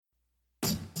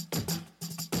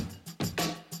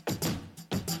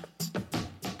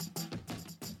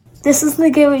This is the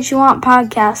Get What You Want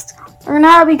podcast. Learn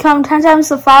how to become 10 times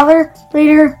the father,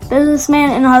 leader,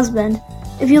 businessman, and husband.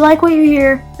 If you like what you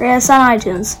hear, rate us on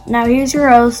iTunes. Now here's your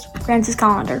host, Francis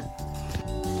Collender.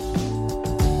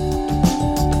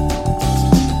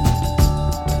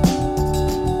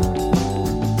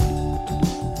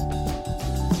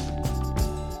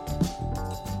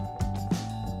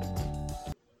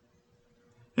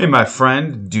 Hey, my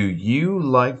friend, do you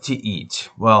like to eat?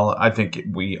 Well, I think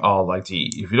we all like to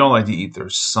eat. If you don't like to eat,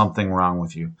 there's something wrong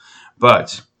with you.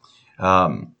 But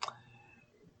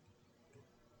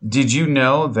did you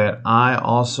know that I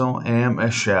also am a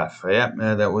chef? Yep,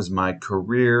 that was my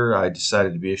career. I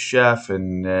decided to be a chef,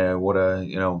 and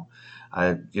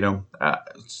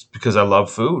it's because I love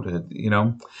food.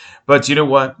 But you know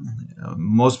what?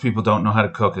 Most people don't know how to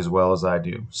cook as well as I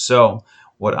do. So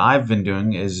what I've been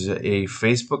doing is a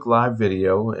Facebook Live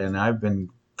video, and I've been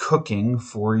cooking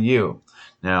for you.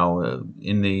 Now,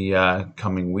 in the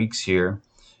coming weeks here,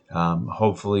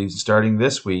 hopefully starting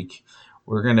this week,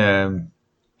 we're gonna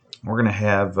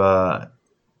have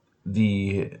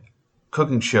the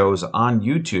cooking shows on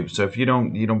YouTube. So if you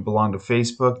don't belong to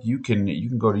Facebook, you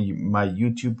can go to my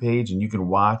YouTube page and you can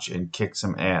watch and kick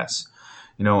some ass.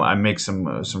 I make some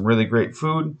really great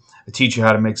food. I teach you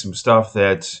how to make some stuff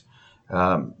that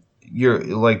you're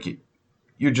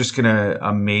just gonna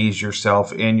amaze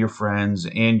yourself and your friends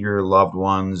and your loved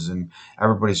ones, and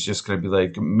everybody's just gonna be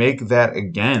like, make that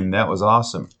again. That was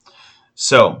awesome.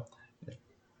 So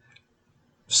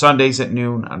Sundays at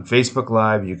noon on Facebook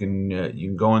Live, you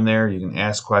can go in there, you can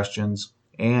ask questions,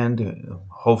 and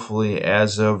hopefully,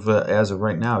 as of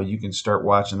right now, you can start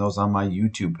watching those on my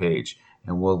YouTube page,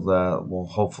 and we'll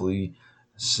hopefully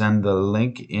send the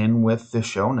link in with the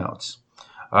show notes.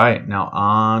 All right, now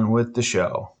on with the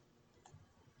show.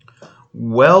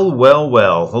 Well.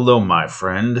 Hello, my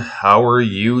friend. How are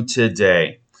you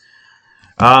today?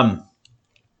 Many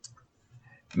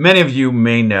of you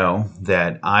may know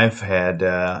that I've had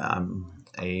I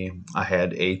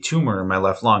had a tumor in my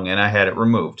left lung, and I had it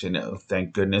removed. And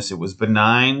thank goodness it was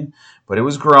benign, but it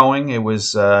was growing. It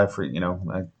was I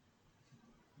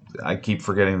keep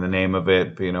forgetting the name of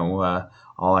it. But,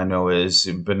 all I know is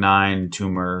benign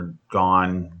tumor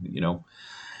gone.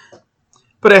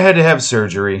 But I had to have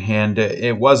surgery, and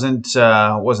it wasn't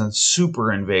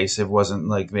super invasive. It wasn't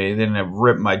like they didn't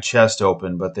rip my chest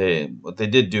open, but what they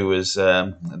did do is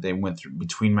they went through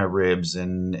between my ribs,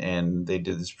 and they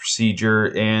did this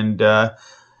procedure, and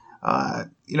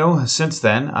since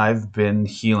then I've been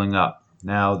healing up.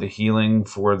 Now the healing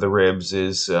for the ribs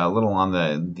is a little on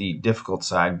the difficult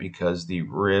side because the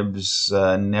ribs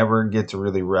never get to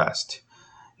really rest.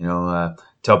 Tell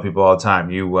people all the time,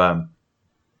 you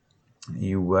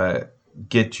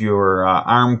get your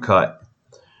arm cut.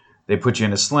 They put you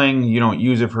in a sling. You don't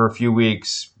use it for a few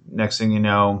weeks. Next thing you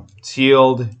know, it's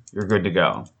healed. You're good to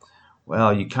go.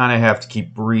 Well, you kind of have to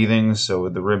keep breathing, so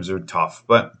the ribs are tough.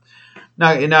 But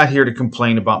not here to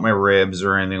complain about my ribs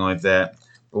or anything like that.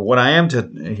 But what I am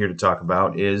here to talk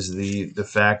about is the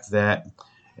fact that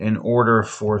in order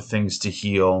for things to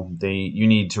heal, you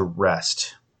need to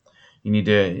rest. You need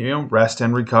to, rest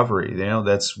and recovery.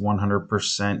 That's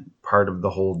 100% part of the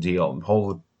whole deal, the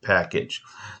whole package.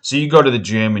 So you go to the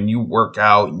gym and you work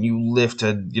out and you lift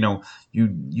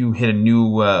you hit a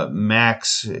new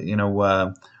max,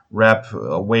 rep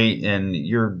weight, and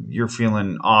you're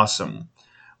feeling awesome,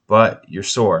 but you're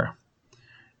sore.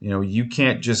 You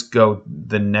can't just go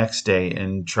the next day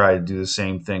and try to do the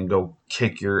same thing, go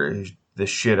kick the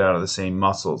shit out of the same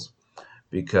muscles,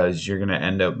 because you're going to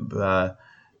end up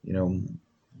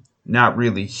not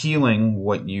really healing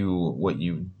what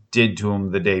you did to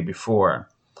them the day before.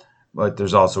 But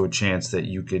there's also a chance that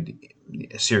you could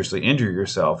seriously injure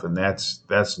yourself, and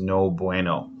that's no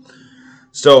bueno.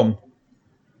 So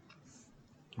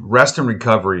rest and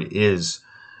recovery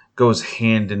goes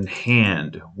hand in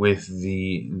hand with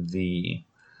the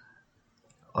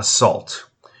assault.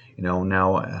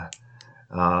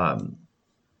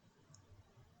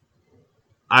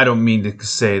 I don't mean to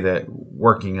say that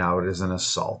working out is an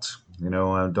assault.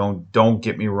 Don't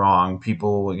get me wrong.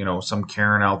 People, some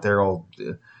Karen out there will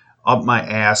up my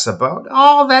ass about,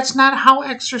 oh, that's not how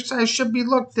exercise should be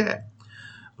looked at.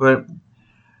 But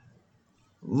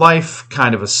life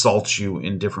kind of assaults you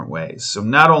in different ways. So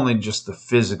not only just the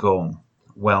physical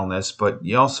wellness, but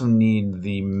you also need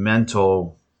the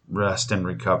mental rest and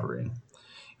recovery.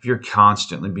 If you're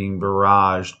constantly being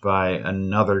barraged by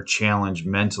another challenge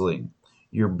mentally,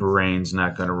 your brain's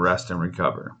not going to rest and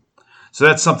recover. So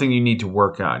that's something you need to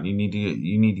work on. You need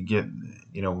to get,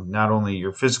 not only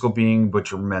your physical being, but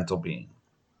your mental being.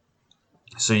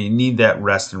 So you need that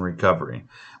rest and recovery,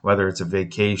 whether it's a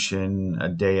vacation, a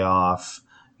day off,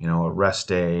 a rest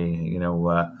day.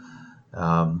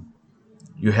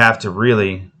 You have to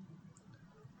really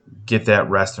get that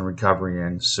rest and recovery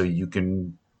in so you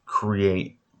can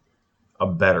create a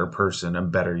better person, a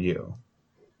better you.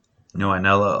 I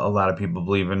know a lot of people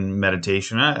believe in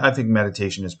meditation. I think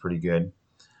meditation is pretty good,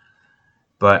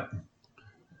 but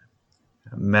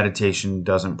meditation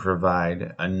doesn't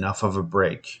provide enough of a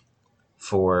break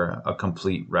for a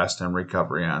complete rest and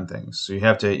recovery on things. So you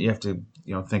have to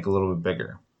think a little bit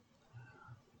bigger.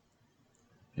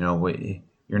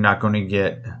 You're not going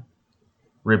to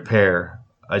repair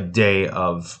a day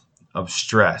of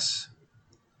stress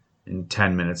in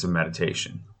 10 minutes of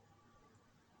meditation.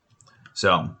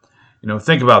 So,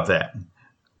 think about that.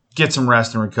 Get some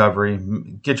rest and recovery.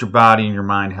 Get your body and your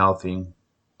mind healthy.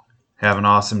 Have an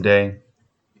awesome day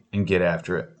and get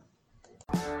after it.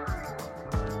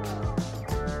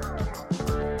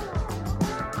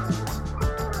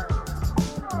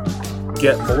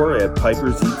 Get more at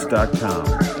piperseats.com.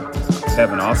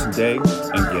 Have an awesome day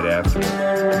and get after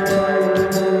it.